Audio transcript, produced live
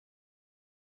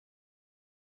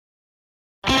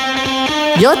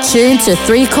You're tuned to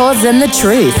Three Chords and the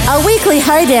Truth, a weekly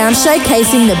hoedown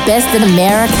showcasing the best in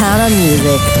Americana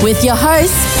music with your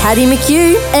hosts, Patty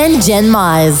McHugh and Jen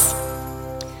Mize.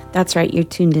 That's right, you're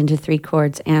tuned into Three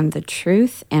Chords and the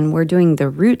Truth, and we're doing the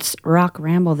Roots Rock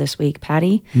Ramble this week,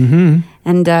 Patty. Mm-hmm.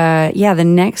 And the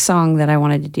next song that I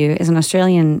wanted to do is an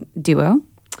Australian duo,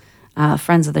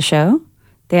 friends of the show.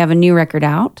 They have a new record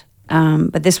out,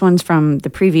 but this one's from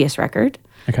the previous record.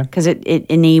 Okay. Because it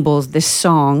enables this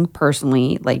song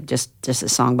personally, like just a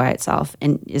song by itself,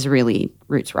 and is really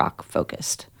roots rock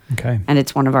focused. Okay. And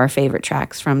it's one of our favorite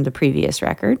tracks from the previous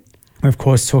record. We're, of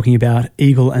course, talking about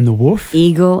Eagle and the Wolf.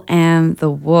 Eagle and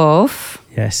the Wolf.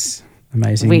 Yes.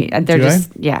 Amazing They're duo.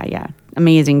 just,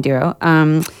 amazing duo.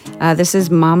 This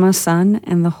is Mama, Son,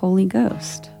 and the Holy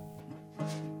Ghost.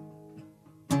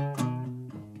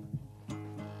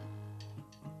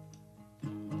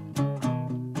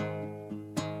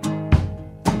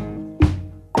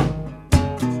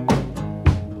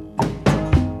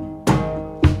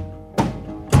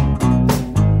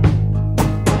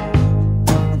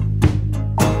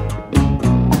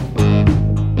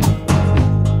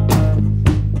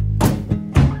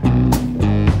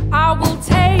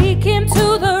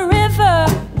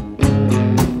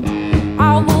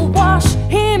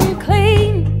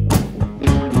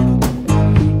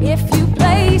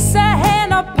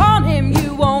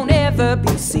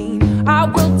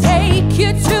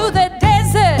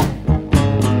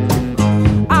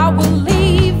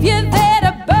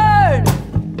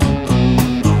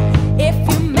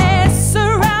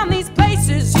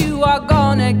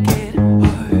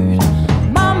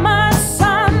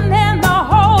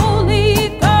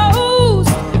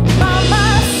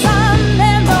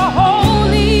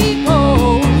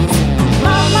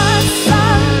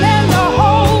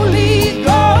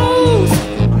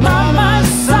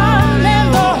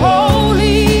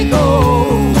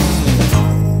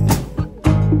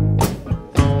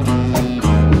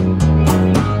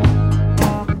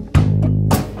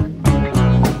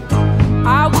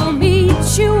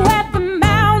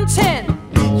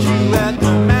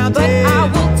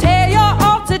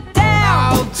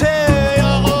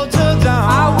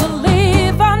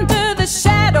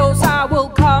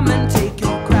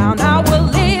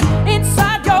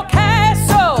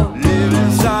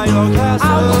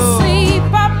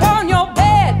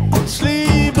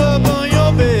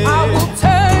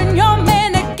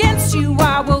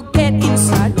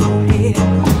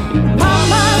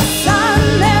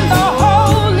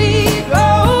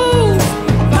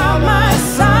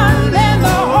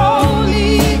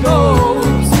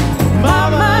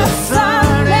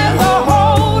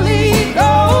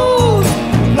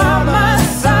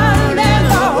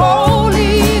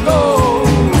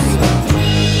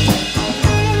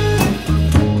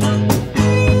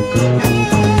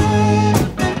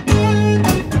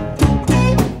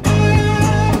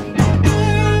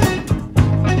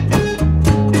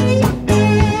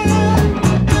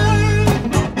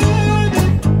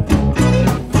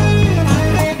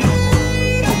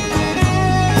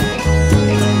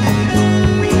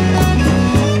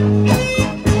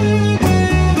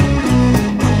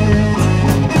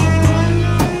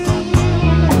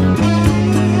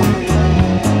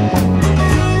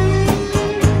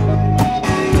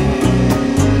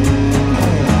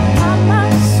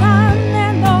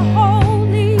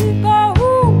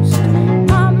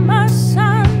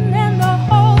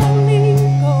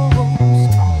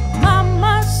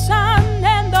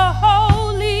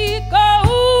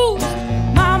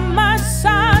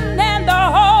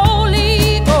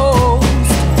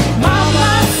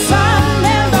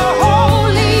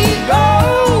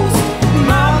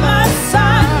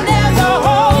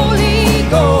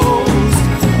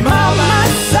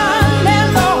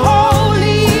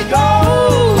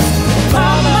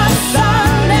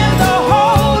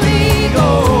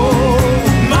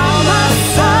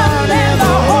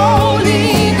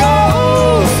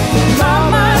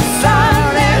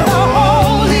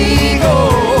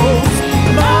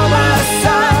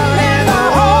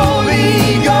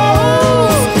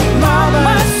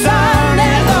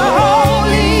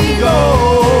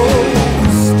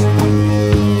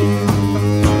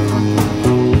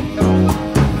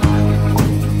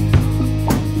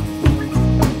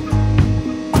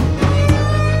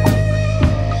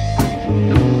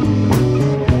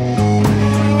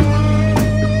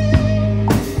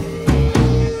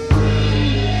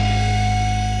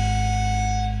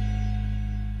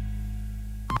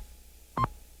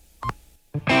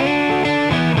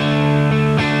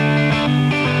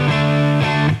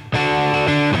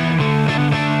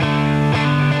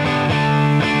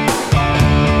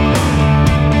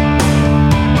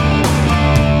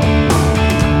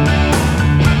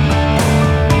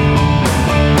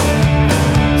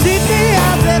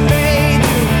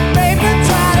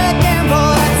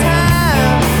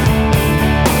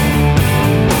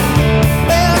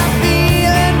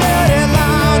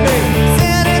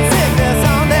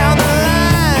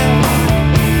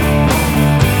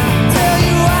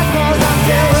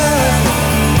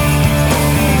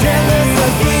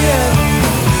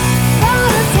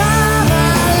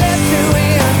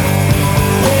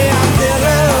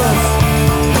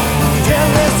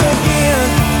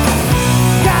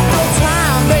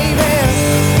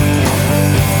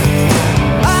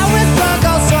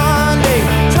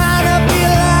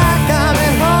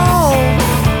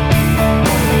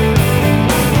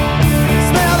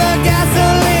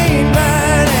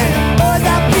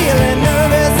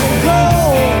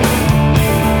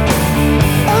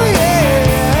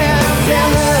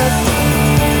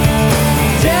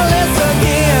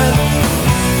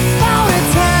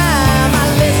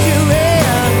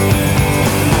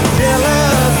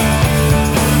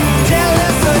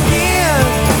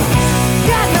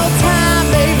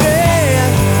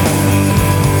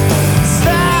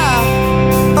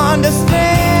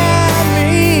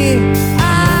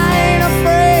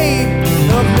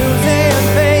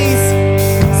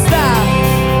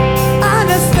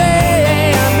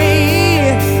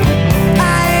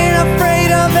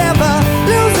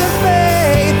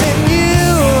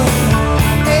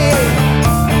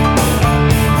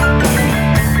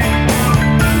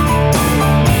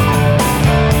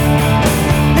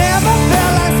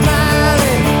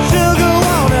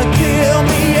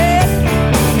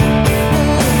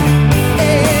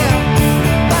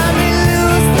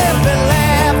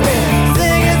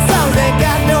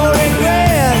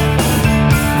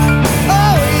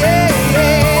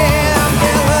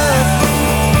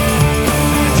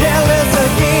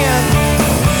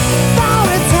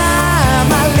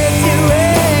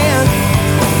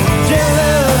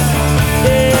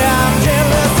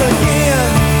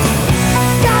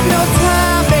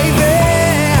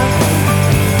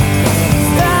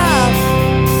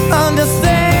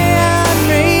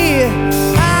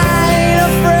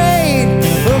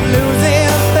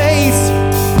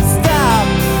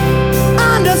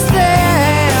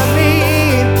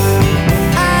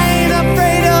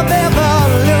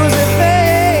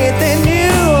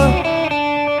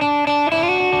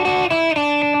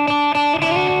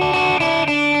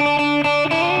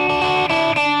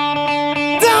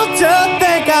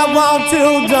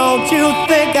 don't you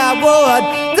think I would?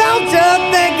 Don't you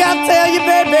think I'd tell you,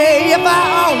 baby, if I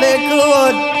only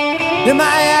could? You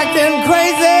might acting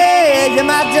crazy, you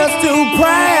might just too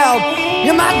proud,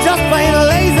 you might just plain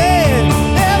lazy.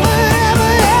 Ever,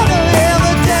 ever, ever,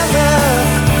 ever jealous,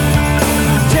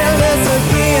 jealous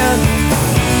again.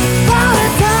 For the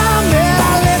time that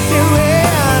I let you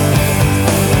in,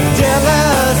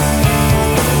 jealous,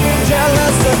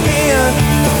 jealous again.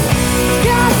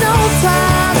 Got no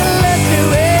time to let you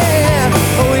in.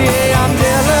 Oh yeah, I'm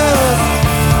jealous,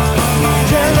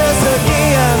 jealous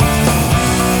again.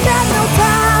 Got no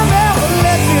time ever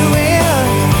let you in.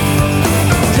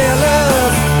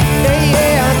 Jealous, yeah,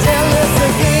 yeah, jealous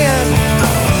again.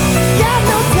 Got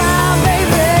no time,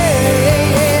 baby,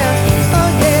 yeah, oh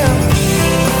yeah.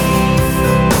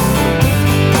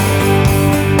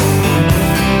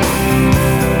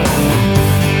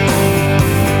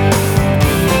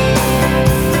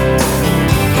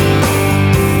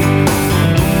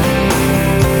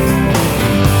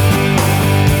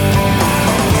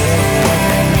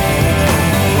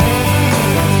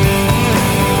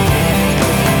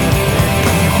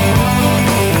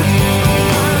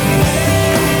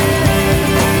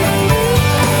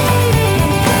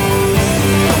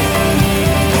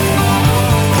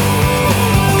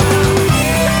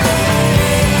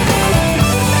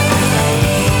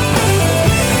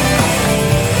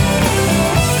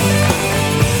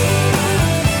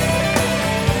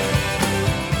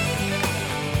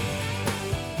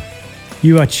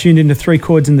 You are tuned into Three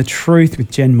Chords and the Truth with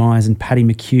Jen Myers and Paddy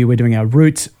McHugh. We're doing our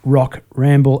Roots Rock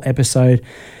Ramble episode,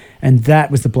 and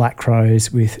that was the Black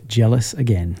Crowes with Jealous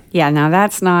Again. Yeah, now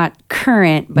that's not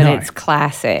current, but No. it's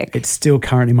classic. It's still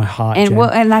current in my heart, and Jen. well,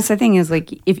 and that's the thing is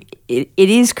like if it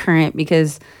is current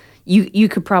because you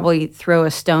could probably throw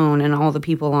a stone and all the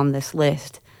people on this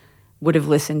list would have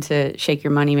listened to Shake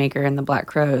Your Moneymaker and the Black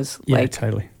Crowes yeah, like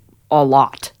totally. a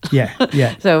lot. Yeah,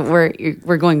 yeah. So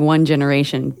we're going one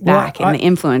generation back in the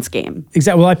influence game.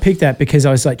 Exactly. Well, I picked that because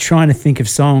I was like trying to think of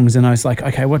songs, and I was like,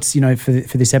 okay, what's for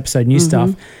this episode, new stuff.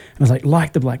 And I was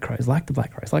like the Black Crowes, like the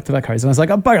Black Crowes, like the Black Crowes. And I was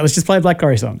like, oh, bugger, let's just play a Black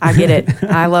Crow song. I get it.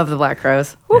 I love the Black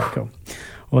Crowes. Yeah, cool.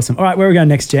 Awesome. All right, where are we going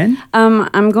next, Jen?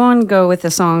 I'm going to go with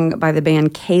a song by the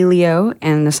band Kaleo,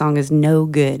 and the song is No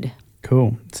Good.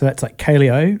 Cool. So that's like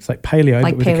Kaleo. It's like paleo,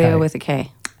 Like but with a K. paleo with a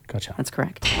K. Gotcha. That's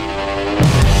correct.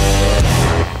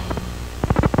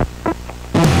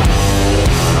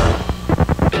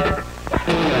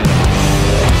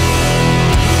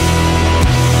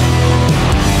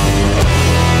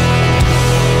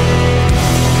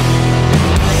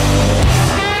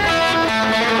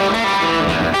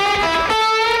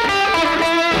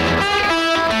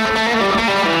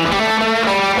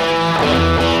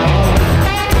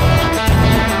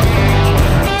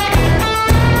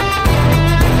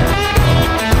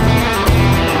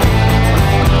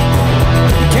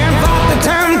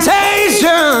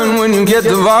 Get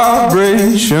the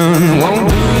vibration, won't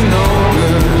do you no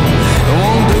good, it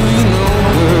won't do you no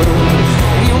good.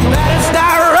 You better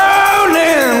start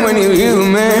rolling when you hear the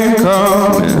man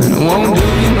calling. It won't do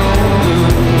you no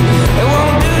good, it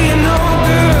won't do you no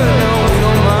good. No, we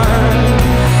don't mind,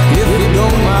 if you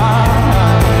don't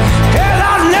mind, hell,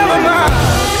 I'll never mind.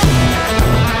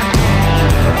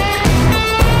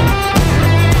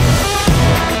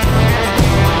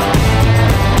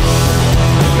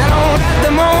 Now don't let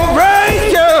them all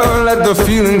break you, let the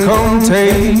feeling come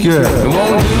take you. It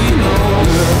won't do you no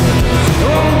good, it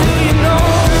won't do you no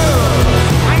good.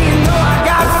 When you know I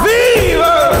got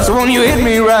fever, so when you hit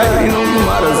me right, you know you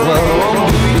might as well. It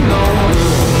won't do you no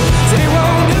good, say it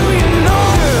won't do you no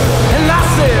good. And I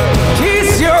said, kiss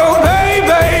your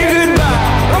baby goodbye.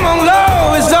 Come on,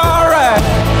 love, it's alright.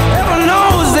 Heaven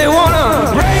knows they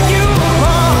wanna break you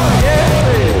apart,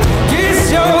 yeah. Kiss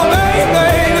your baby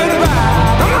goodbye.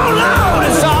 Come on, love,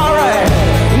 it's alright.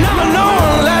 You never know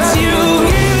unless you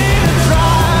give it a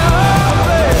try, oh,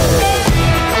 baby.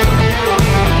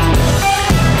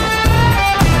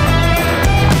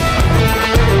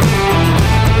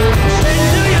 Say,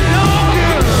 do you know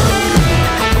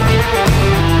good?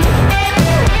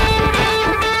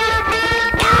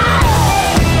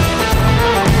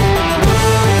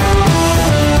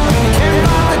 Can't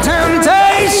fight the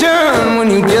temptation when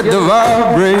you get the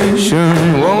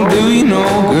vibration. Won't do you no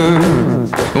good,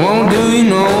 won't do you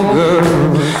no good.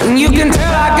 And you can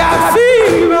tell I got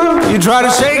fever. You try to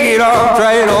shake it off,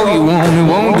 try it all you want, it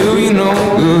won't do you no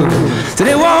good. Said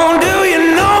it won't do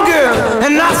you no good.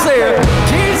 And I said,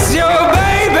 kiss your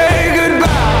baby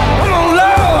goodbye. Come on,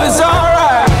 love, it's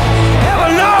alright.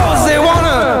 Heaven knows they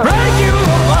wanna break you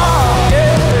apart,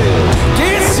 yeah.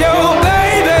 Kiss your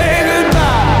baby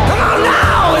goodbye. Come on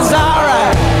now, it's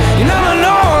alright. You never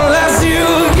know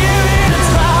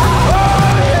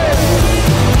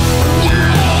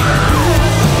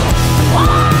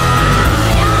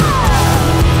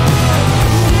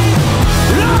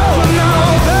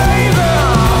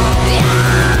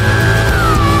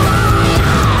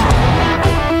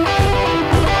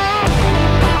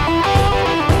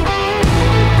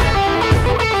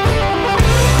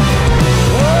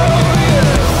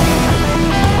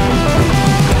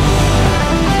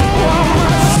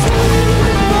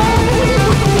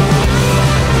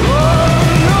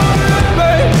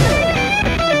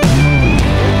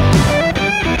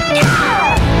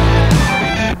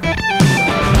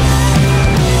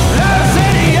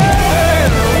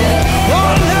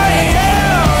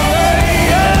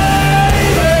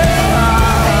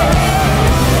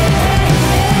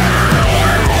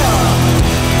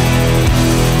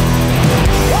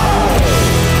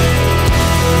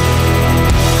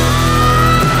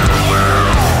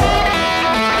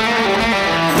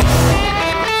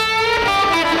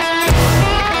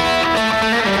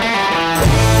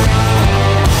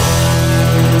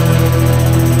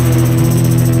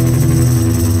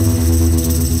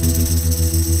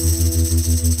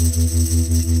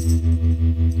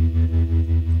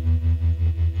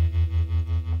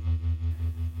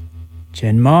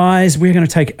Jen Mize. We're going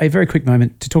to take a very quick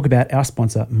moment to talk about our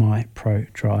sponsor, My Pro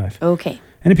Drive. Okay.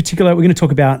 And in particular, we're going to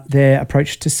talk about their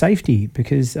approach to safety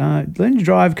because learning to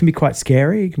drive can be quite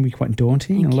scary, it can be quite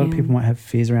daunting, and a lot of people might have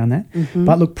fears around that.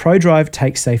 But look, Pro Drive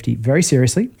takes safety very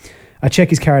seriously. A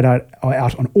check is carried out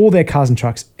on all their cars and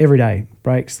trucks every day.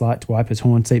 Brakes, lights, wipers,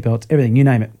 horns, seatbelts, everything, you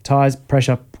name it. Tyres,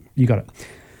 pressure, you got it.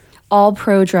 All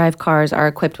Pro Drive cars are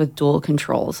equipped with dual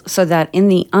controls so that in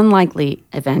the unlikely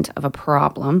event of a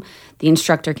problem, the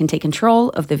instructor can take control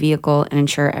of the vehicle and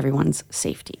ensure everyone's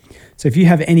safety. So if you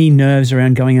have any nerves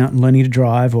around going out and learning to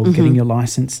drive or getting your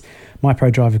license, My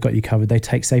Pro Drive have got you covered. They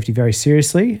take safety very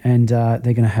seriously and they're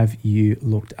going to have you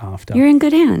looked after. You're in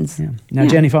good hands. Yeah. Now,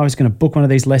 Jen, if I was going to book one of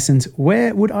these lessons,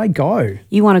 where would I go?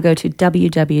 You want to go to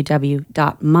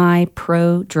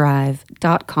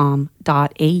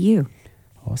www.myprodrive.com.au.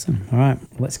 Awesome. All right,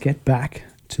 let's get back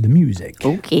to the music.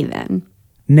 Okay, then.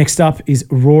 Next up is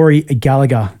Rory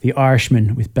Gallagher, the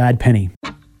Irishman, with Bad Penny.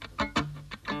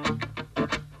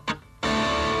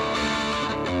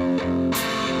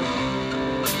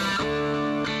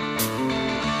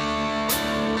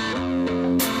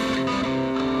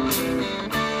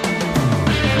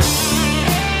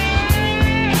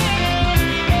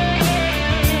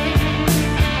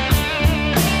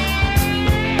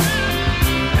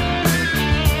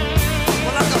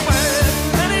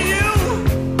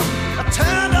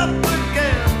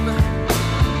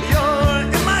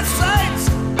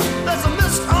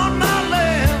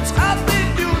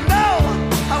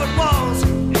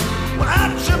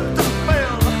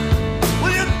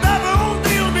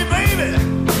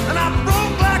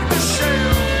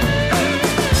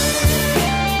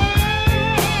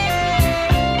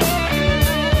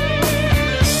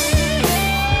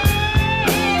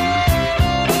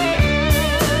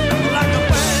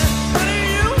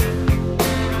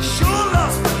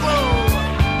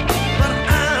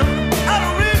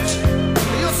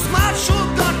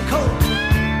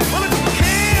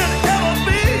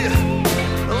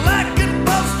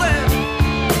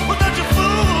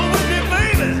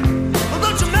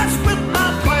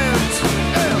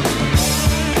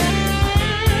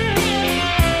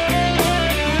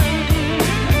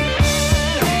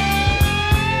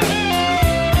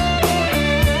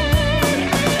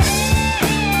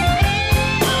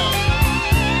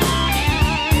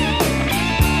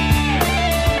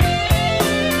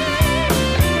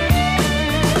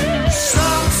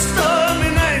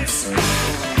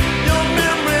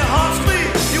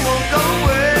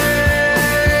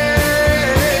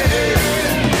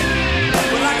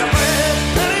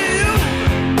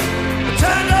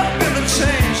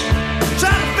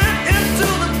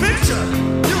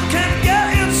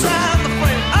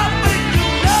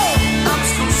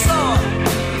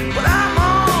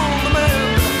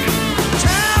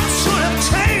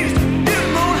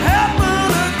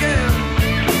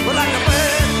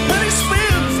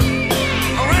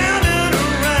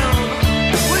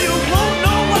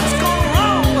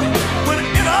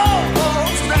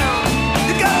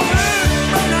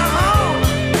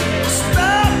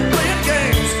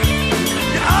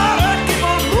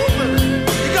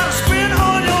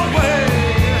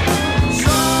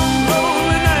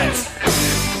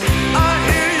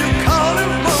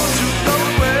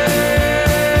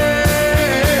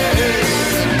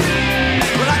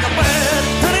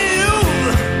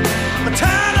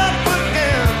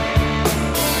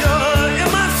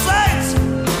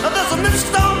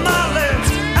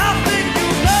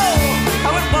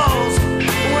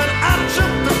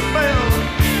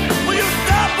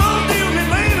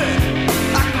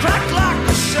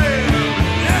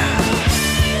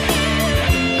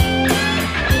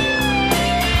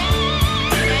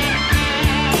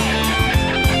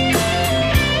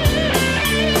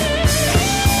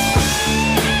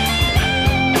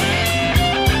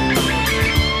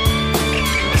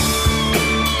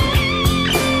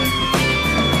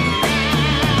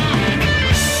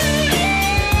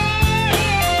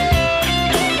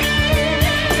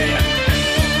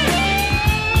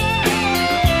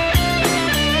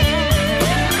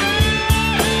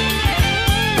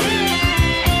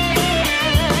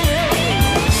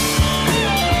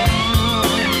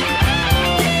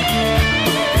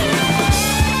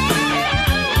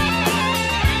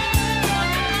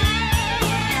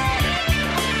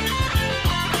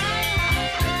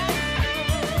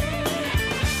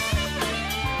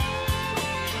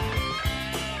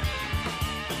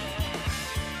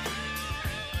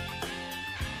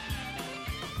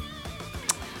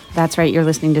 That's right, you're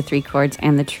listening to Three Chords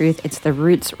and the Truth. It's the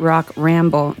roots rock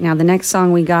Ramble. Now, the next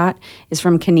song we got is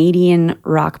from Canadian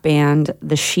rock band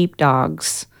The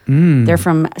Sheepdogs. They're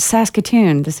from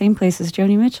Saskatoon, the same place as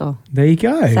Joni Mitchell. There you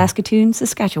go. Saskatoon,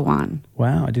 Saskatchewan.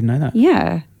 Wow, I didn't know that.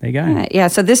 Yeah. There you go. Yeah,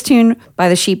 so this tune by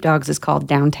the Sheepdogs is called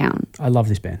Downtown. I love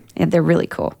this band. Yeah, they're really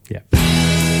cool. Yeah.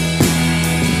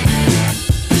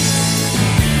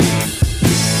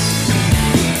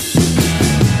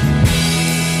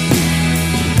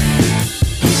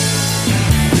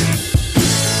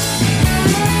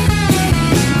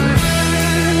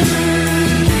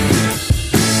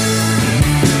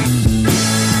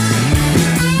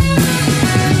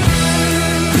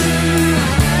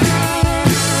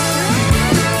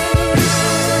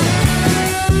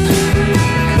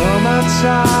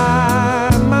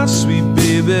 My sweet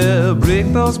baby,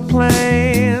 break those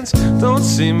plans. Don't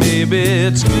say maybe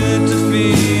it's good to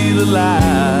feel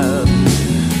alive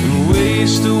and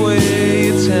waste away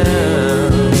your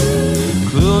time.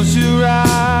 Close your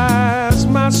eyes,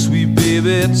 my sweet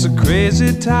baby, it's a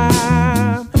crazy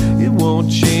time. It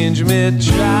won't change me,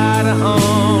 try to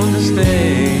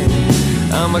understand.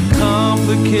 I'm a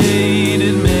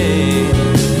complicated man,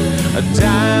 a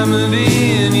diamond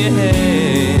in your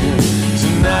hand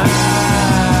tonight.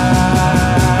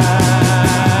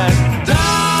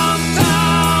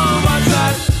 Downtown, what's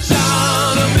that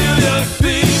sound? A million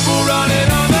people running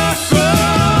on the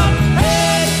ground.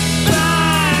 Hey,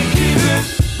 black, keep it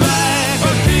black,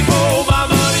 but keep all my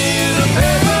money in a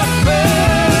paper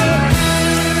bag.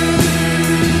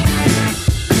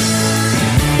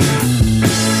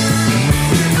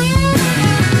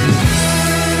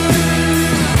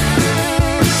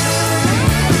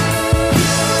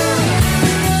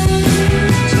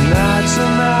 Tonight,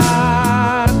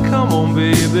 come on,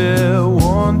 baby,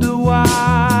 wonder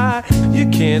why you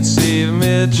can't save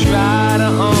me, try to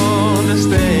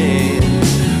understand.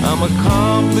 I'm a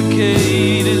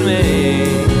complicated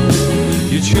man.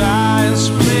 You try and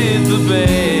split the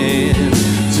band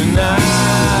tonight.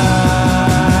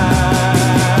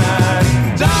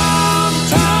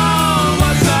 Downtown,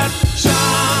 what's that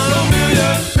sound? A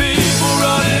million people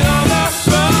running on the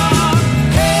front.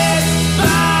 Head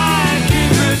back,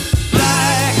 keep it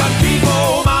black. I keep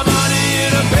all my money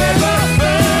in a paper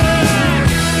bag.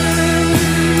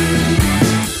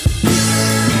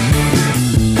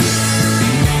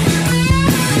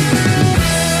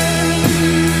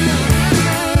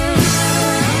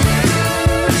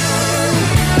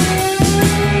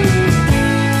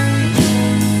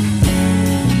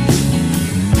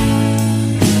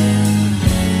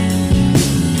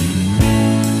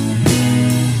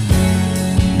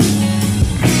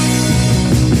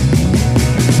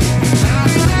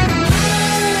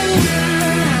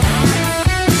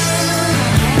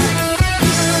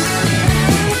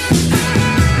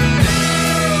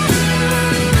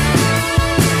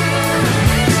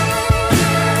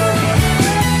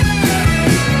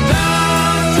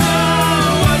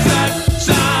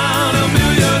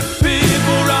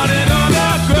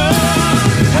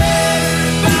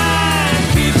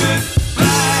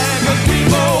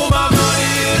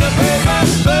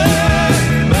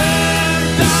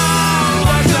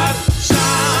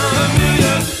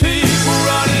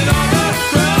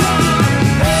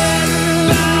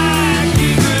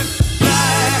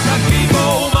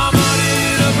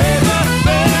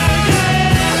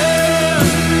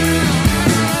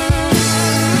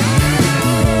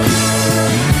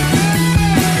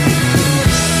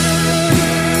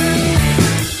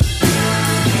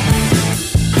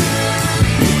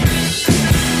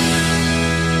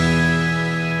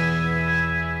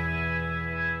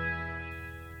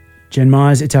 Jen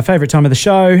Myers, it's our favourite time of the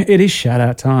show. It is shout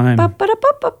out time.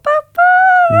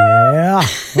 Yeah,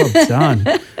 well done.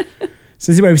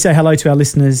 So this is where we say hello to our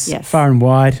listeners far and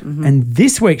wide. Mm-hmm. And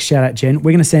this week's shout out, Jen,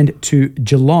 we're going to send to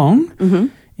Geelong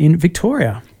in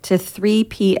Victoria. To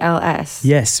 3PLS.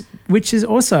 Yes, which is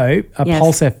also a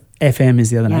Pulse FM is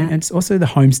the other name. And it's also the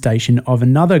home station of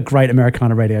another great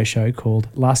Americana radio show called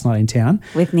Last Night in Town.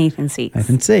 With Nathan Seeks.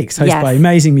 Nathan Seeks, hosted by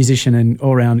amazing musician and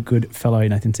all-round good fellow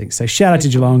Nathan Seeks. So shout out to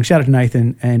Geelong, shout out to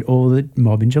Nathan and all the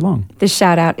mob in Geelong. This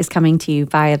shout out is coming to you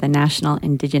via the National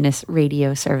Indigenous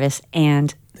Radio Service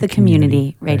and the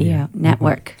Community Radio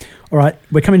Network. All right,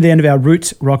 we're coming to the end of our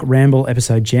Roots Rock Ramble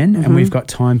episode, Jen, and we've got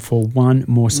time for one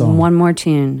more song. One more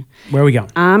tune. Where are we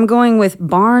going? I'm going with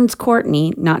Barnes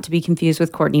Courtney, not to be confused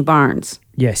with Courtney Barnes.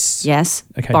 Yes. Yes.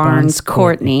 Okay. Barnes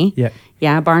Courtney. Yep.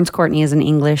 Yeah, Barnes Courtney is an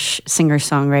English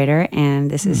singer-songwriter,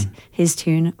 and this is his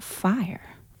tune, Fire.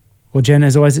 Well, Jen,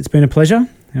 as always, it's been a pleasure,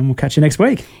 and we'll catch you next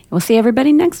week. We'll see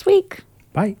everybody next week.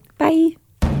 Bye. Bye.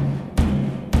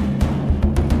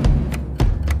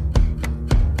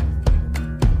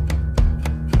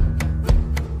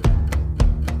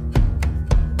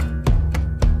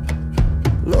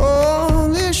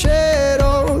 Lonely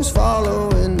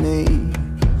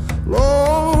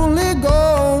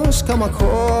come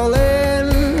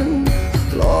a-calling.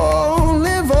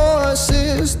 Lonely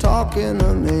voices talking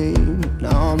to me.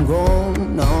 Now I'm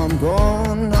gone, now I'm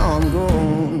gone, now I'm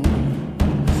gone.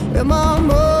 And my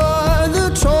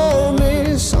mother told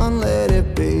me, son, let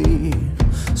it be.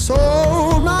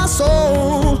 Sold my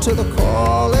soul to the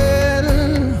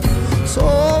calling.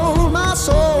 Sold my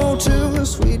soul to a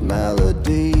sweet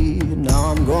melody.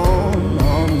 Now I'm gone,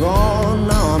 now I'm gone,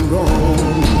 now I'm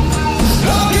gone.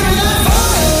 Lord, give me that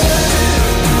fire.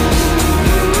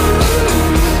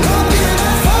 Lord, give me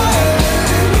that fire.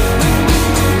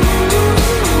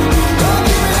 Lord,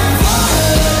 give me that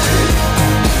fire.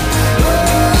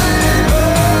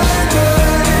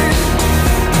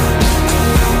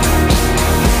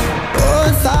 Oh,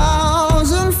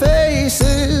 1,000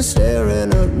 faces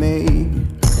staring at me.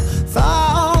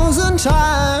 1,000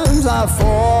 times I've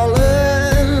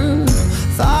fallen.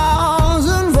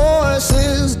 1,000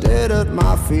 voices dead at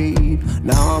my feet.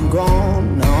 Now I'm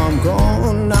gone, now I'm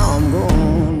gone, now I'm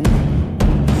gone.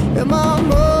 And my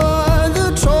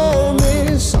mother told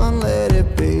me, son, let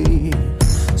it be.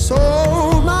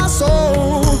 Sold my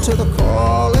soul to the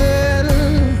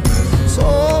calling.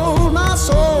 Sold my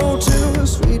soul to a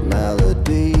sweet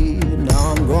melody.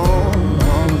 Now I'm gone,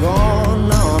 now I'm gone,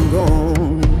 now I'm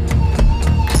gone.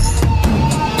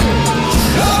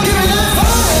 Lord, give me that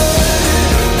fire.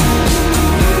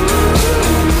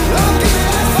 Lord, give me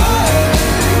that fire.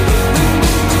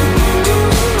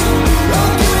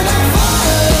 Lord, give me that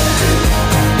fire.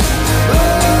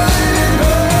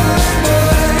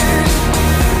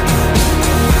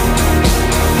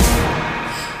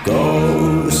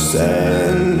 Ghosts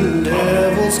and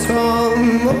devils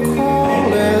come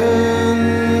a-calling,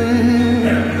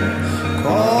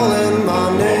 calling my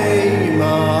name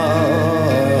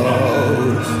out,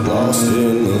 lost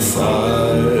in the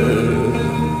fire.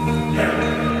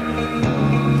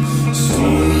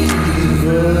 Sweet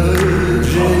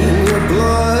virgin, your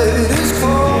blood is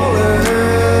calling,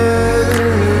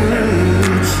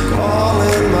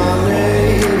 calling my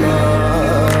name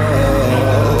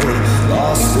out,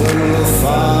 lost in the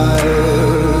fire.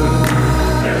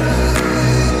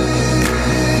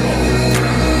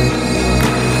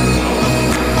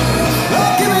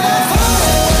 Lord, give me that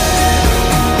fire.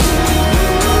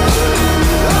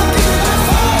 Lord, give me that fire. Lord, give me that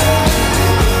fire.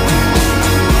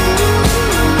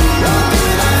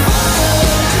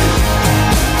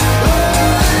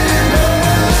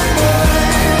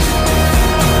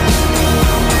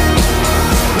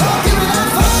 Lord, give me that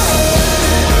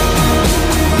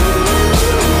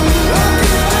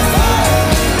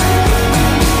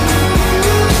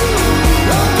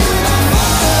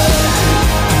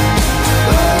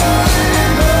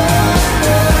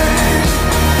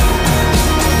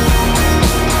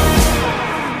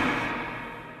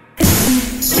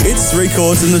It's Three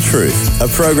Chords and the Truth, a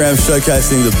program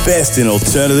showcasing the best in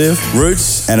alternative,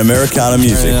 roots, and Americana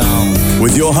music.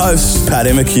 With your hosts,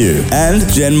 Paddy McHugh and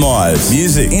Jen Myers.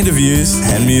 Music, interviews,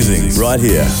 and musings right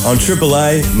here on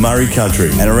AAA Murray Country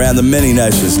and around the many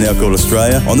nations now called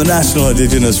Australia on the National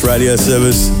Indigenous Radio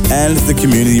Service and the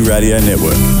Community Radio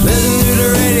Network. Listen to the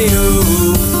radio.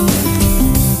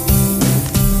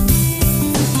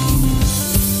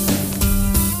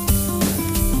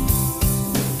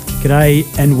 G'day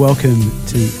and welcome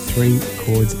to Three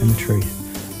Chords and the Truth.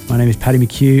 My name is Paddy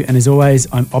McHugh, and as always,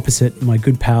 I'm opposite my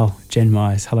good pal, Jen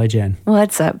Myers. Hello, Jen.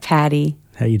 What's up, Patty?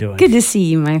 How you doing? Good to see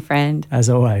you, my friend. As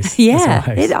always. Yeah, as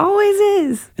always. it always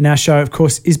is. And our show, of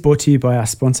course, is brought to you by our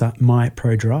sponsor, My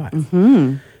Pro Drive.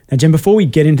 Mm-hmm. Now, Jen, before we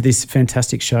get into this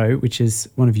fantastic show, which is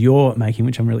one of your making,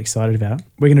 which I'm really excited about,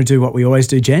 we're going to do what we always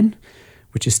do, Jen,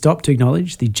 which is stop to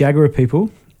acknowledge the Jagera people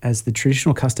as the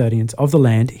traditional custodians of the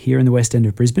land here in the West End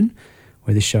of Brisbane,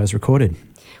 where this show is recorded.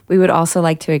 We would also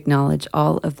like to acknowledge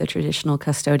all of the traditional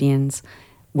custodians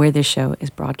where this show is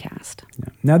broadcast.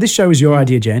 Now, this show is your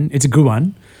idea, Jen. It's a good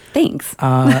one. Thanks.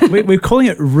 We're calling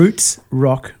it Roots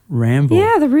Rock Ramble.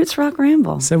 Yeah, the Roots Rock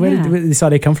Ramble. So where did this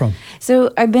idea come from?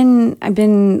 So I've been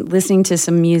listening to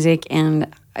some music,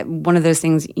 and one of those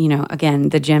things, you know, again,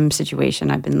 the gem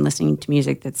situation, I've been listening to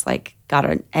music that's like got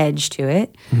an edge to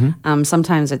it. Mm-hmm.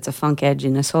 Sometimes it's a funk edge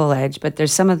and a soul edge, but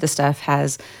there's some of the stuff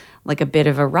has like a bit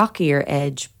of a rockier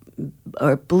edge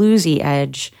or bluesy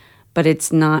edge, but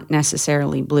it's not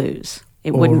necessarily blues.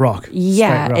 It or rock.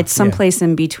 Yeah, rock, it's someplace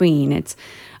in between. It's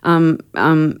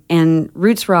and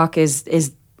roots rock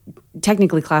is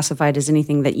technically classified as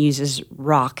anything that uses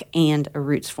rock and a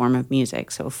roots form of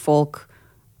music. So folk,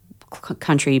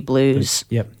 country, blues,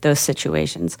 those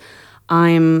situations.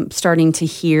 I'm starting to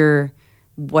hear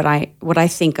what I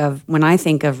think of when I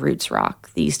think of roots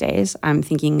rock these days. I'm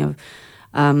thinking of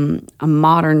a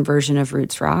modern version of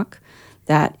roots rock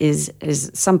that is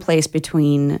someplace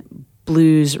between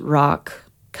blues, rock,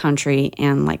 country,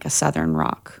 and like a southern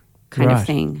rock kind of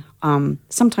thing.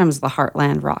 Sometimes the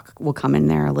heartland rock will come in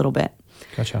there a little bit.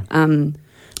 Gotcha.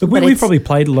 Look, we've probably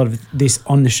played a lot of this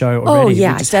on the show already. Oh,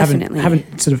 yeah, we just definitely.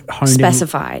 Haven't sort of honed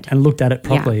specified in and looked at it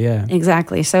properly. Yeah.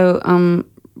 Exactly. So,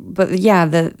 but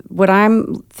yeah, what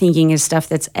I'm thinking is stuff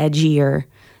that's edgier,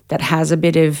 that has a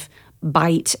bit of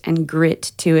bite and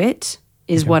grit to it,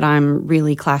 is what I'm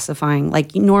really classifying.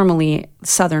 Like normally,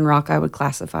 southern rock I would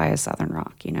classify as southern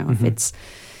rock. You know,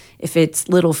 if it's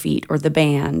Little Feat or the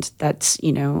band, that's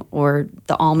or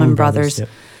the Allman Brothers. Yep.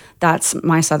 That's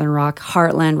my southern rock.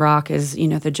 Heartland rock is,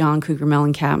 the John Cougar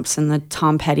Mellencamp's and the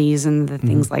Tom Petty's and the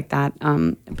things like that.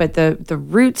 But the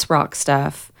roots rock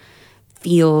stuff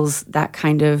feels that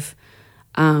kind of,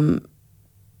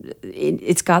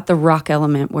 it's got the rock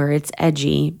element where it's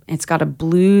edgy. It's got a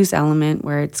blues element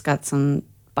where it's got some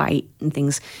bite and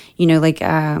things. Like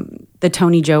the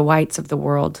Tony Joe Whites of the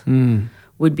world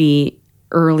would be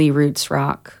early roots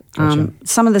rock. Gotcha.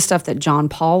 Some of the stuff that John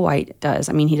Paul White does,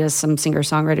 I mean, he does some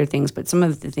singer-songwriter things, but some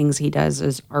of the things he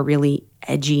does are really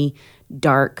edgy,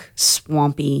 dark,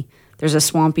 swampy. There's a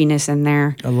swampiness in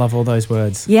there. I love all those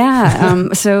words. Yeah.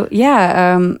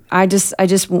 I just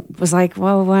was like,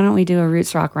 well, why don't we do a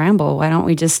roots rock ramble? Why don't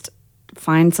we just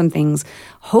find some things,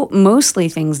 mostly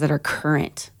things that are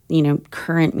current,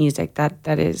 current music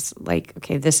that is like,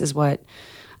 okay, this is what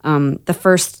the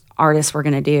first artist we're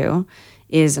going to do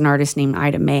is an artist named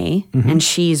Ida Mae, and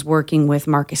she's working with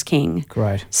Marcus King.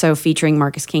 Great. So featuring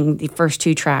Marcus King, the first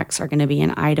 2 tracks are going to be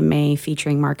an Ida Mae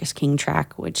featuring Marcus King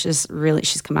track, which is really,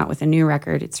 she's come out with a new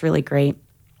record. It's really great.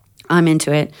 I'm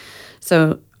into it.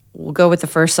 So we'll go with the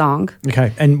first song.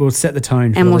 Okay, and we'll set the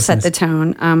tone. And we'll set the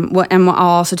tone. I'll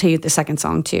also tell you the second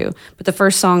song too. But the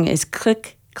first song is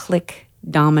Click, Click,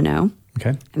 Domino.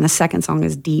 Okay. And the second song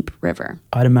is Deep River.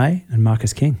 Ida Mae and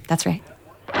Marcus King. That's right.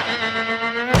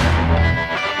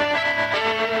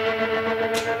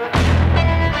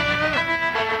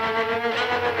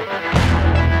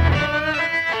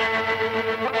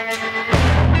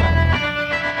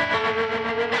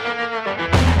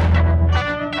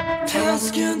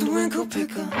 Pale-skinned winkle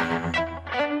picker,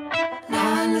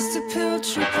 nihilistic pill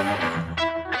tripper,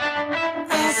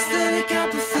 aesthetic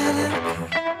apathetic,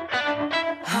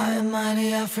 high and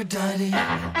mighty Aphrodite,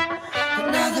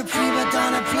 another prima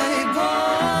donna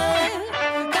playboy,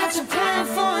 got you playing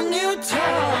for a new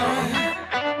toy,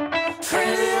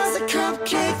 pretty as a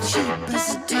cupcake, cheap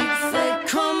as a deep fake,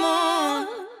 come on,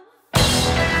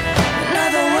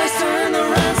 another waster in the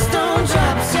rhinestone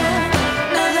drop zone,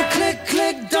 another click,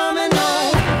 click, domino,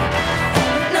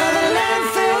 another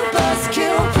landfill,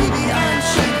 buzzkill, PBI and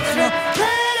cheap throw,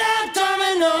 play that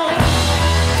domino.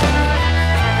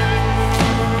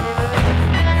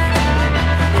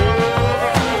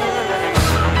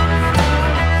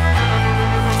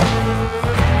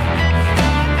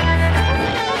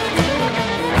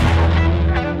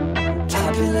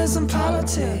 Populism,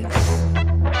 politics,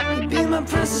 you be my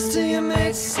princess till your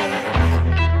mate's sick.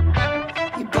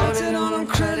 You bought it all on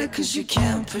credit cause you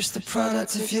can't push the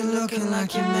product if you're looking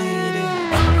like you made it.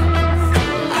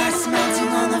 Ice melting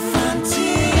on the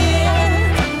frontier,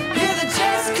 hear the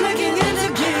jets clicking into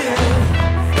gear.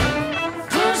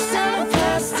 Pushed out of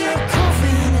plastic,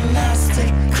 coffee and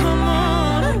elastic, come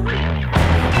on.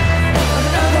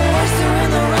 Another oyster in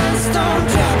the rhinestone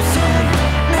drop zone,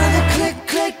 another click,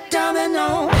 click, domino.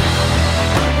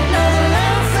 Another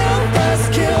landfill,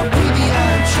 buzzkill,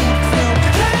 PBI, cheap thrill,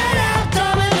 play that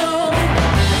domino.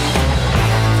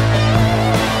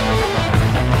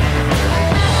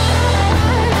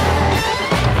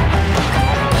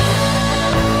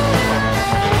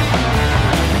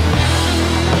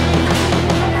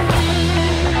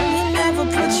 You never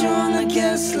put you on the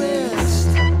guest list,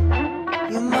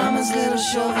 your mama's little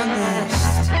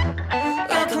chauvinist.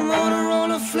 Like a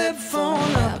Motorola flip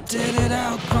phone, updated,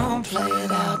 outgrown, play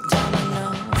it out,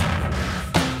 domino.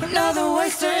 Another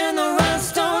waster in the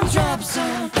rhinestone drop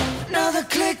zone, another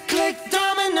click, click,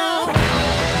 domino.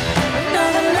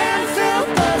 Another landfill,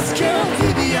 buzzkill,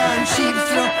 PBI and cheap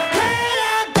throw, play it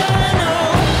out, domino.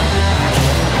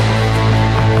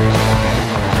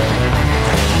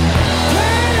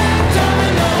 Play it out,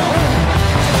 domino.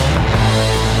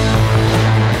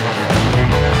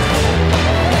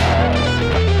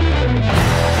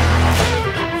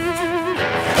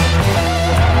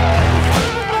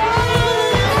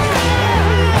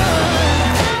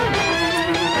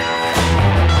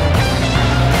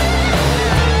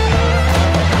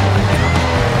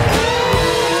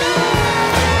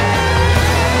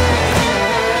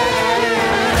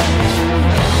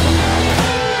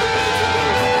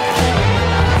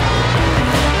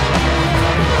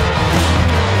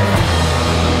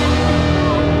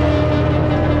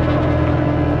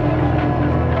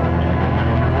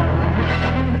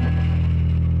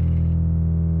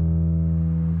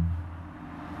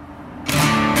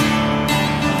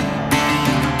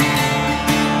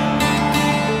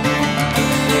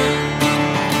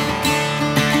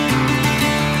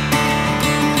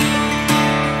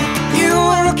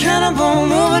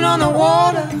 on the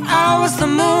water. I was the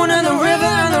moon and the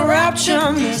river and the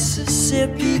rapture.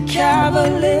 Mississippi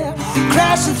Cavalier,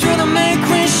 crashing through the May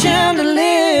Queen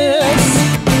chandeliers.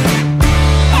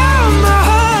 Oh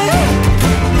my,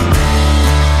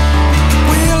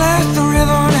 we left the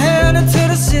river and headed to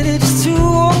the city. Just two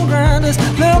old grinders,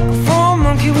 milk for a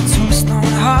monkey with two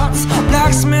stone hearts,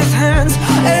 blacksmith hands,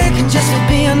 aching just for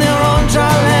being there on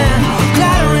dry land.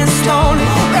 Clattering stone,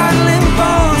 rattling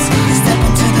bones,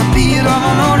 stepping to the beat of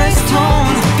an honest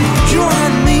tone. You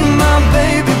and me, my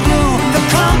baby blue, the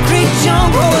concrete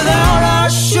jungle without our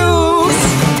shoes.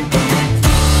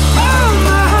 Oh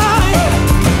my,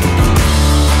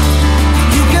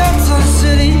 you get to the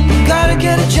city, you gotta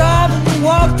get a job and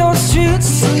walk those streets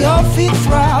so your feet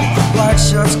thrive. White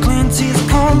shirts, clean teeth,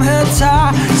 comb hair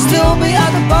tie, still be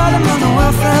at the bottom of the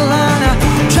welfare line. I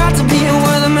tried to be a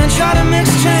weatherman, try to mix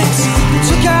drinks,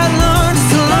 took out lunch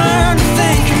to learn to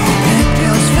think. Big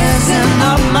pills fizzing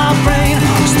up my brain,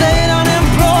 stayed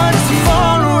unemployed, it's a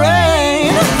fall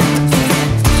rain.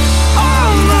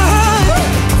 Oh my,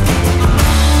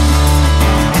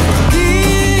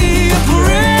 deep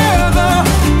river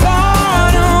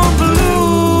bottom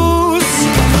blues.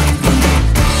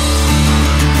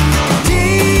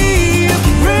 Deep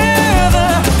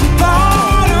river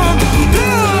bottom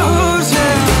blues,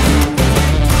 yeah.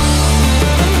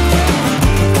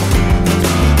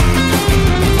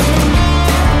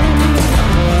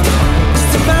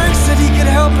 Mr. Banks said he could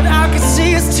help it, I could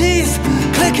see his teeth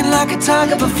clicking like a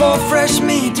tiger before fresh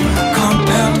meat.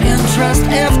 Compound interest,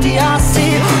 FDIC,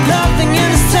 nothing in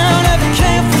this town ever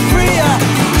came for free. I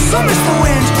so miss the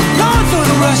wind, blowing through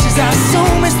the rushes. I so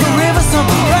miss the river, some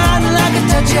riding like a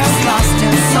duck, just lost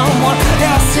in someone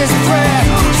else's prayer,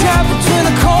 trapped between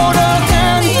the cold earth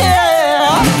and the air.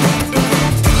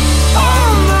 Oh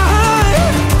my,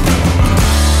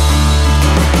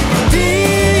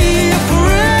 deep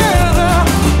river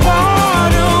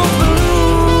bottom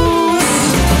blues.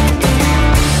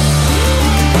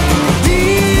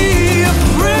 Deep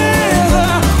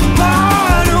river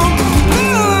bottom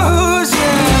blues,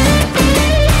 yeah.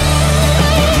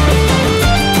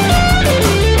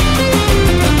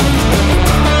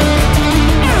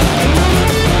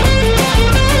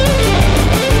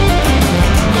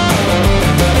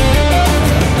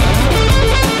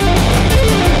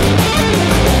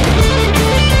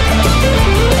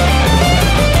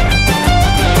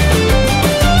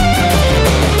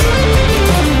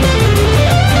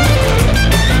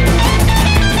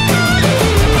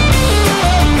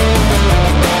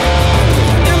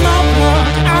 In my blood,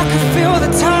 I could feel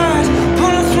the tide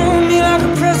pulling through me like a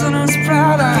prisoner's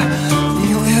pride. I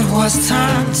knew it was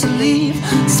time to leave.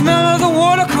 Smell of the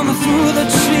water coming through the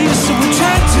trees. So we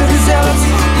drank to the zealots,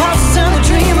 horses and the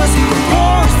dreamers,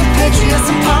 wars, the patriots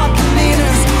and pocket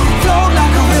leaders. Flowed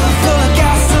like a river full of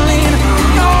gasoline.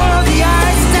 All of the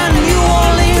ice down in New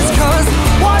Orleans, 'cause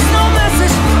was no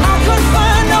message, I could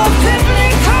find no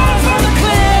epiphany calls on the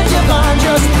clear divine.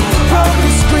 Just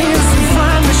broken screens and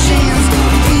flying machines,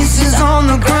 pieces on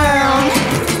the ground.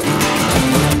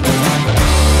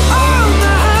 Oh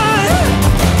my,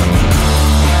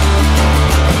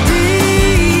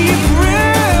 deep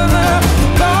river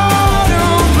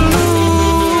bottom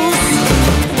blues.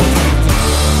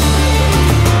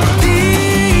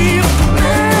 Deep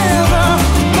river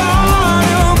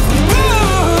bottom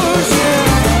blues, yeah.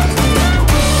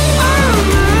 Oh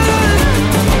my.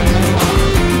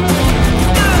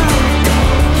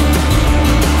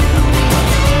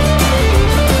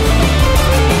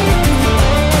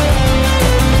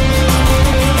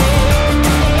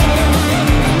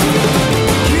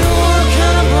 You were a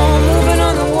cannonball moving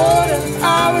on the water. I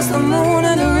was the moon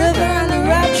and the river and the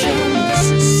rapture.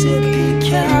 Mississippi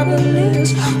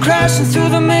Cavaliers, crashing through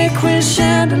the May Queen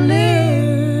chandeliers.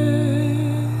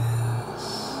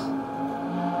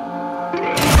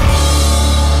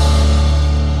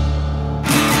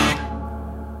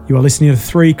 You are listening to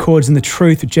Three Chords and the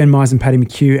Truth with Jen Myers and Paddy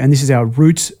McHugh, and this is our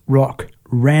Roots Rock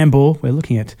Ramble. We're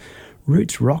looking at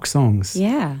roots rock songs.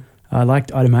 Yeah. I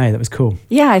liked Item A. That was cool.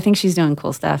 Yeah, I think she's doing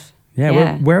cool stuff.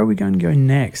 Yeah. Where are we going to go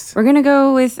next? We're going to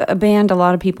go with a band a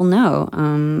lot of people know,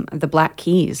 the Black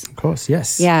Keys. Of course,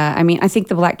 yes. Yeah, I mean, I think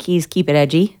the Black Keys keep it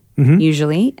edgy,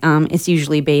 usually. It's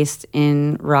usually based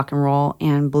in rock and roll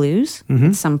and blues,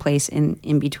 someplace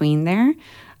in between there,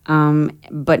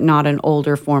 but not an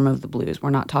older form of the blues. We're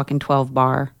not talking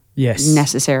 12-bar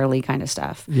necessarily kind of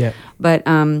stuff. Yeah. But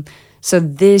so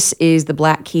this is the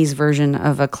Black Keys version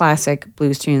of a classic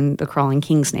blues tune, The Crawling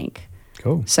King Snake.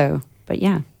 Cool. So, but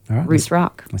yeah, All right, roots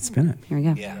rock. Let's spin it. Here we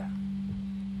go. Yeah.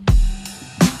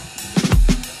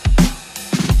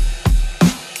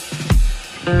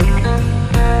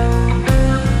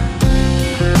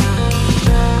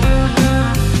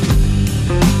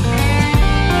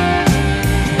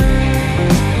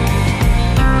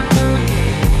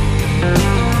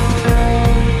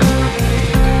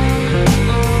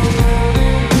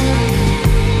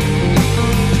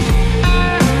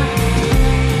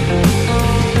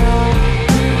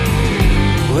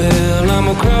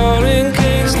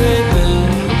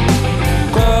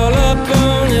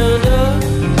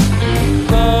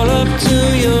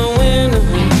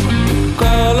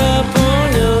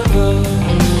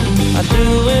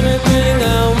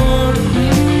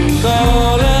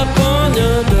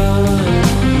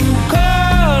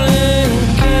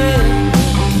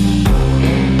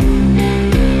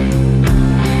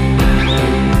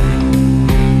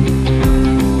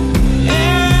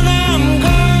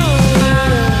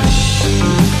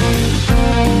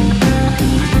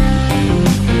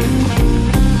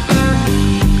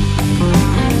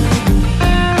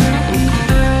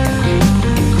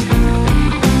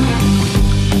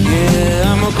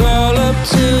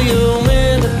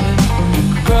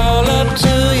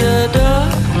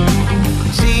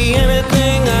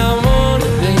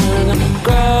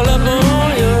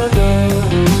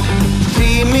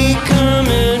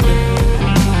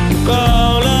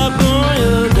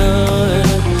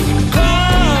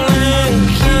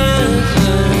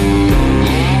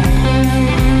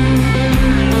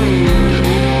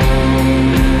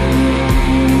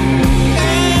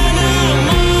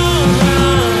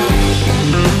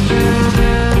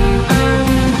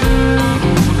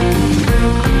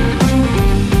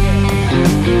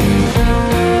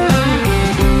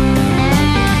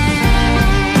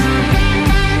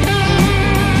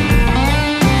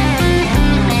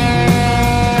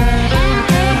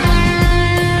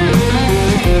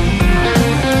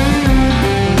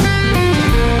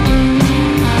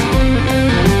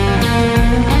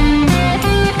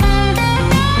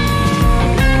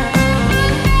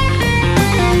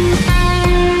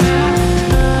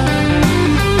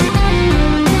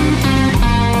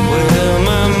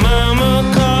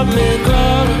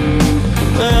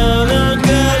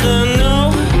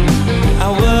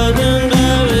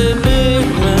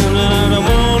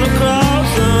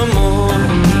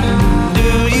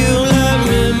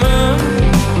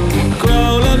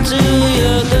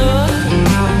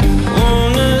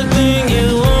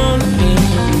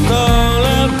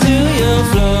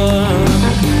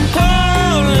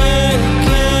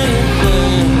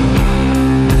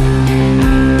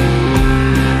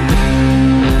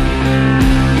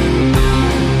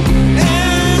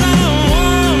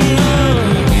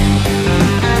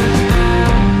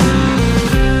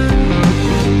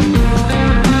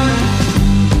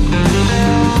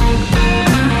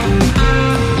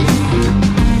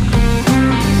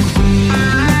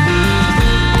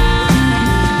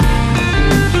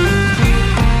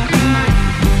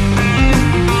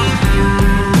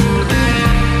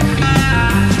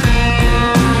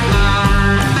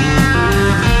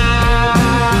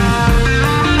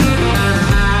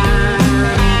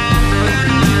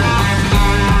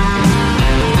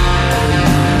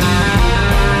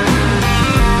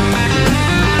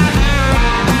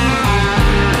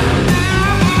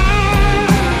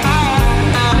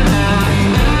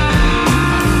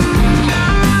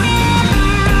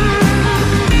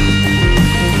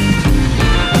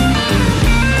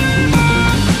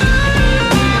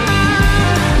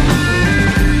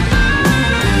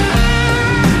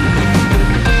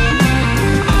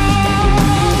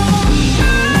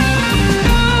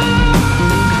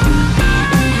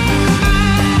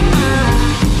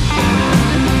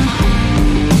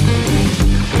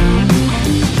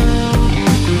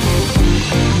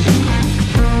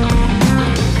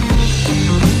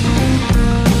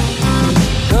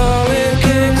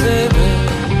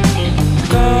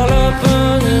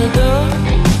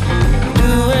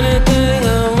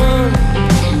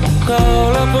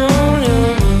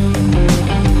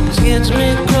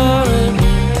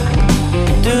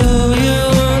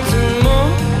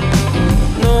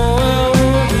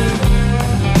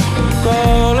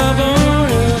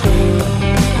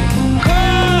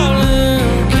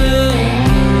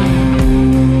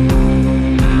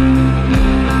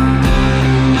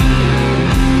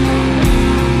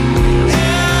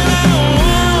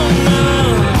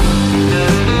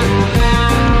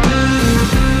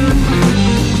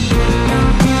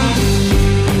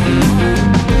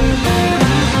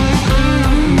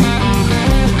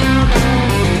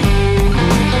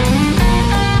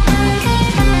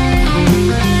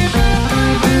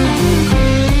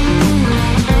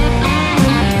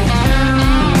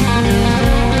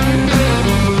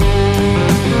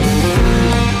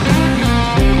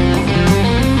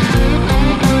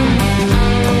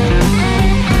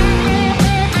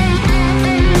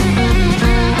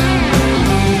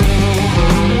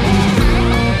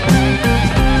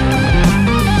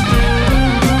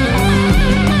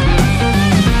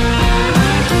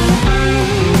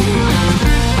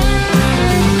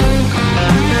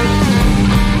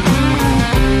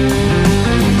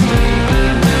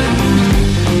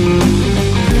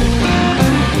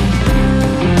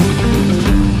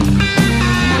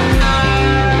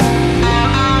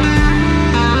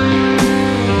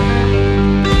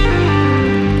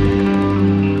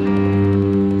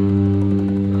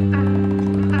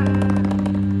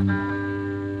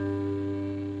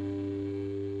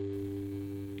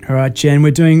 right, Jen,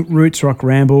 we're doing Roots Rock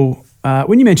Ramble.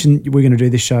 When you mentioned we're going to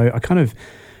do this show, I kind of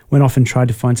went off and tried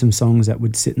to find some songs that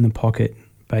would sit in the pocket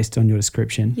based on your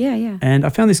description. Yeah. And I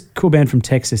found this cool band from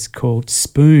Texas called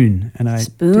Spoon, and I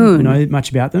didn't know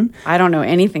much about them. I don't know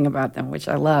anything about them, which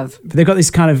I love. But they've got this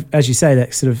kind of, as you say,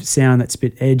 that sort of sound that's a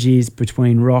bit edgy. It's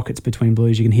between rock, it's between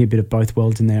blues. You can hear a bit of both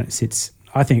worlds in there. It sits,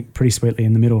 I think, pretty sweetly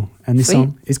in the middle. And this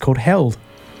song is called Held.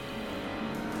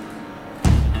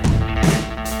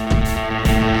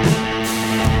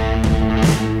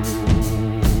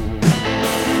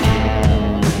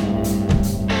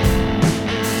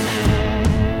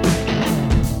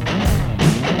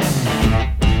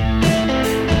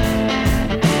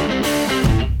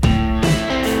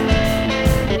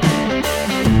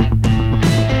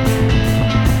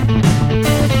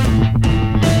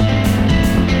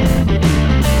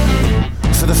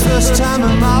 First time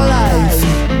in my life,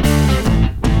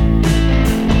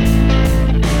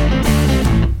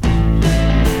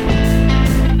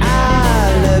 I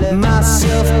let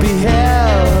myself be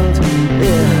held,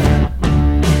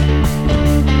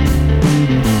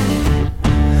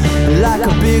 like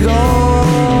a big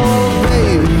old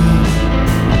baby.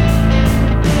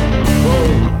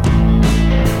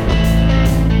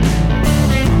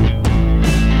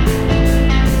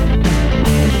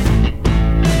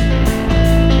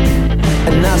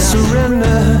 And I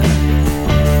surrender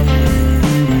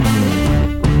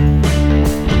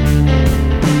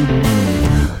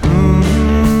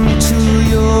to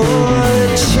your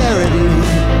charity.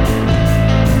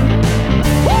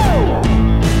 Woo!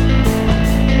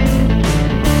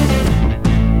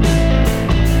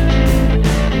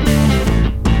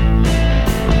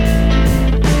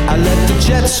 I let the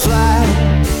jets fly.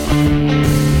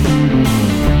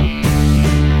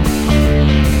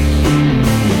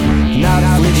 Not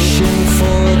wishing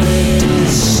for their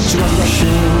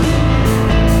destruction.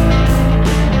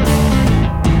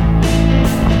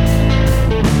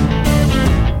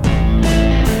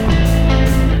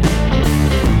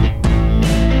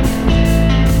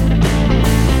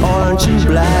 Orange and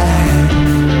black,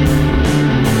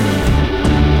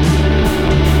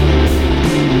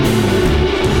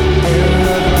 in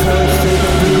the perfect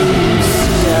blue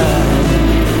sky.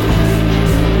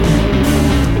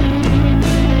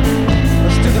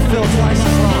 Fill twice as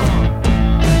long.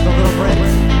 The little break.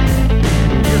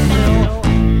 Your fill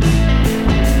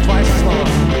twice as long.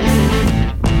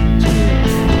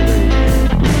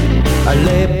 I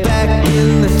lay back in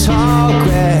the tall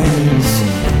grass.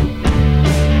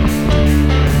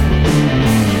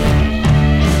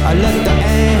 I let the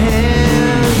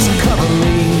ants cover me.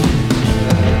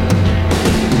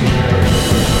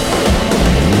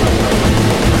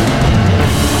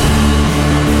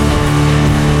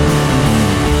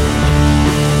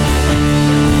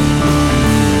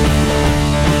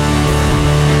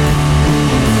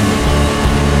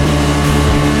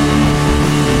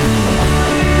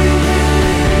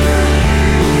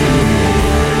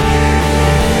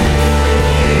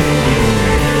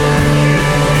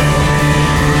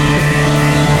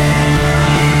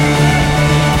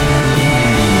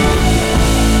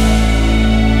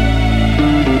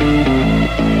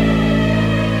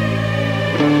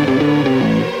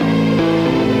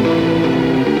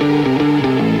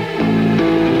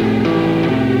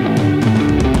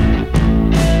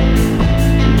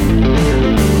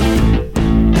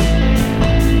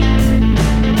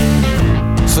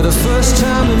 For the first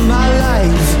time in my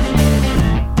life,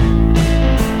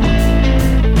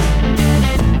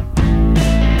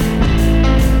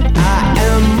 I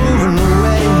am moving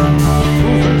away,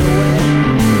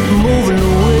 moving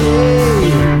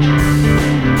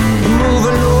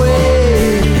away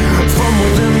from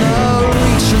within the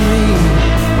reach of me.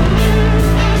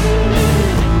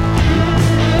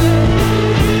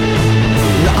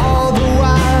 And all the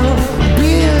while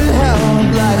being held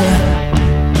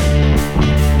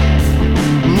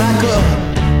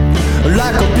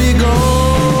like a big old.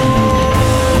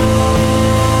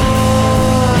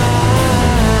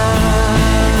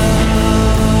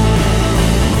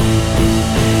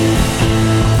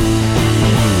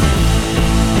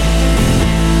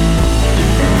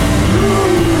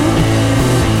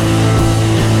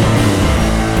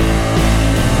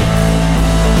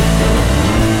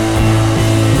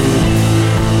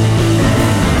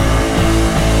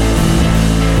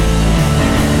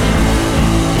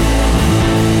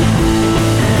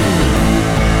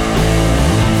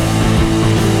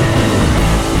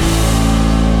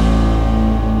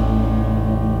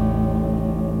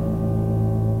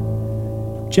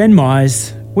 Jen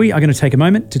Myers, we are going to take a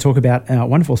moment to talk about our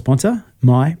wonderful sponsor,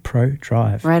 My Pro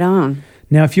Drive. Right on.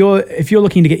 Now, if you're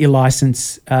looking to get your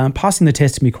license, passing the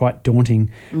test can be quite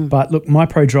daunting. But look,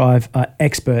 MyProDrive are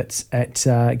experts at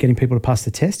getting people to pass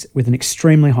the test with an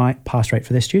extremely high pass rate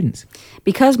for their students.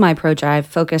 Because MyProDrive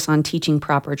focus on teaching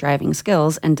proper driving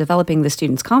skills and developing the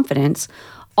student's confidence,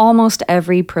 almost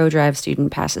every ProDrive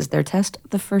student passes their test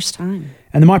the first time.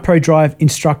 And the MyProDrive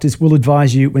instructors will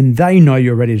advise you when they know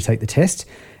you're ready to take the test.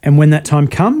 And when that time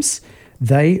comes,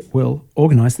 they will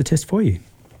organise the test for you.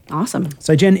 Awesome.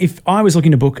 So, Jen, if I was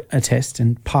looking to book a test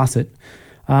and pass it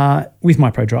with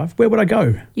MyProDrive, where would I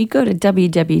go? You go to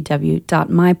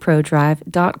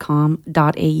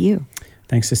www.myprodrive.com.au.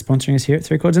 Thanks for sponsoring us here at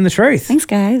Three Chords and the Truth. Thanks,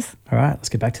 guys. All right, let's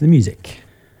get back to the music.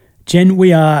 Jen,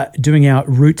 we are doing our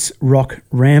Roots Rock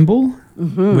Ramble.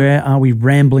 Where are we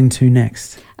rambling to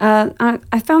next? I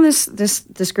found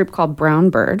this group called Brown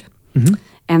Bird.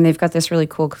 And they've got this really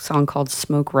cool song called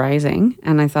 "Smoke Rising,"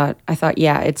 and I thought,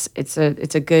 yeah, it's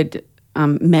a good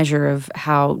measure of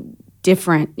how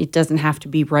different it doesn't have to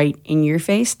be right in your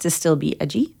face to still be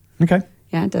edgy. Okay.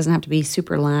 Yeah, it doesn't have to be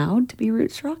super loud to be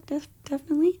roots rock.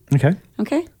 Definitely. Okay.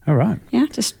 Okay. All right. Yeah,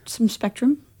 just some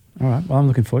spectrum. All right. Well, I'm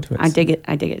looking forward to it. I dig it.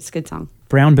 It's a good song.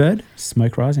 Brown Bird,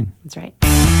 "Smoke Rising." That's right.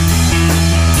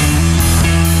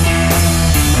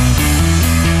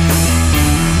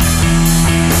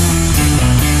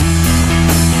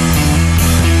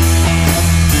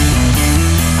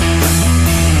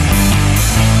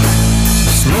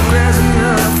 Smoke rising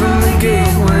up from the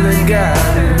gate where they got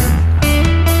her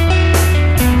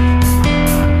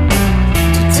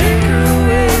to take her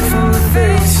away from the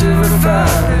face of her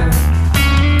father.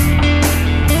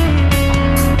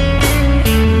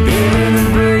 Baby, the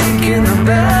break in the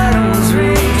battle was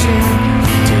raging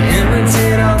to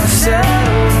imitate all the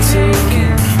saddle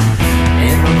taking.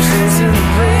 Ain't no sense in the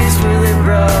place where they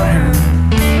brought her.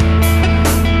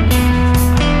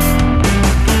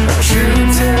 A true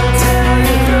telltale,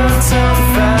 your throat's on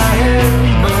fire,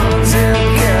 bones held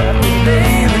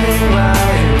captivating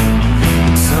wire.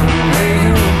 Somewhere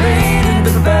you waited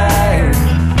to buy her.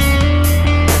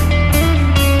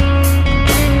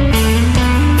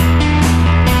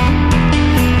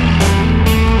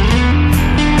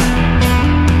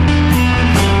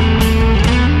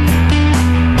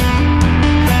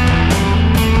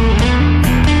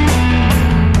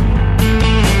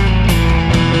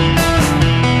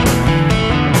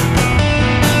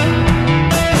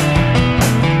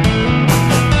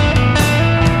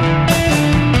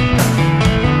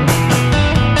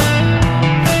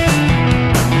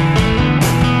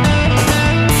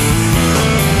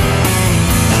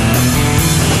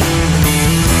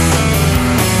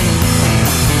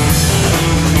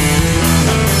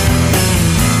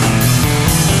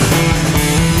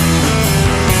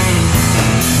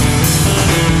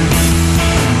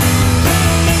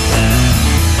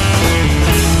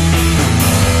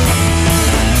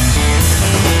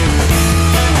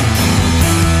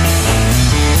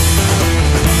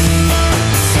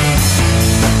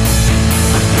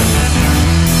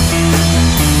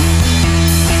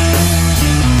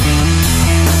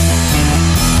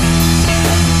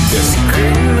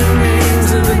 Desecrating the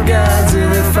names of the gods of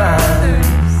their fathers,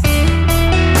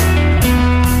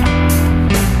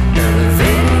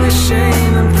 elevating the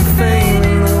shame and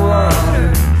profaning the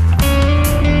water.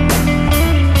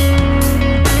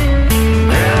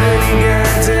 Gravity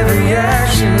guides every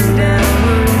action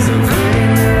downwards,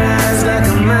 averting their eyes like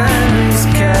a mindless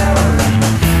coward.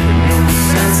 No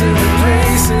sense of the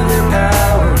place of their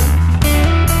power.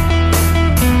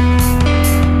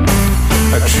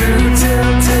 A true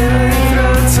telltale, your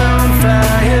throat's on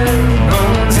fire,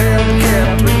 bones held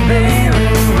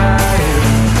captivating wire.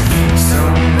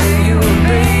 Someday you were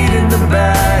baited to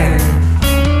buy it.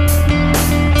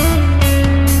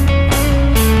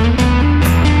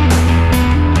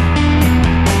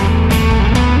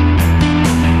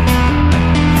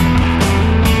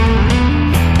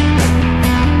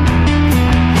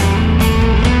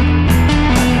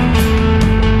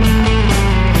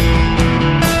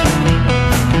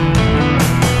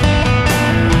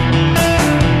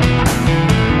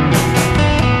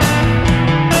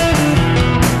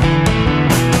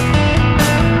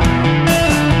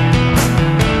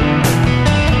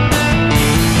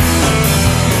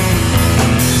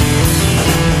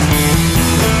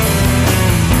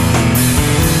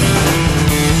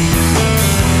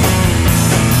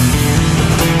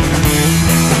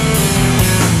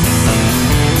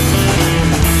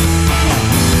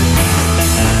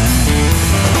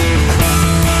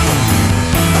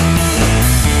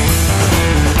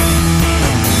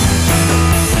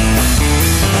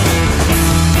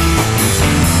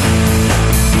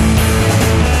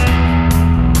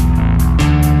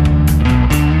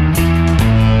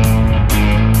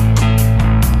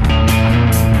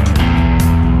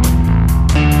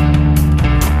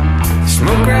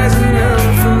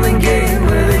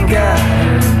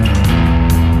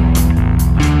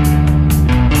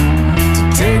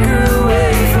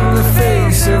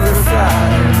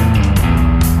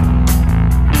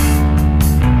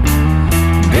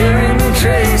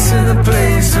 the place.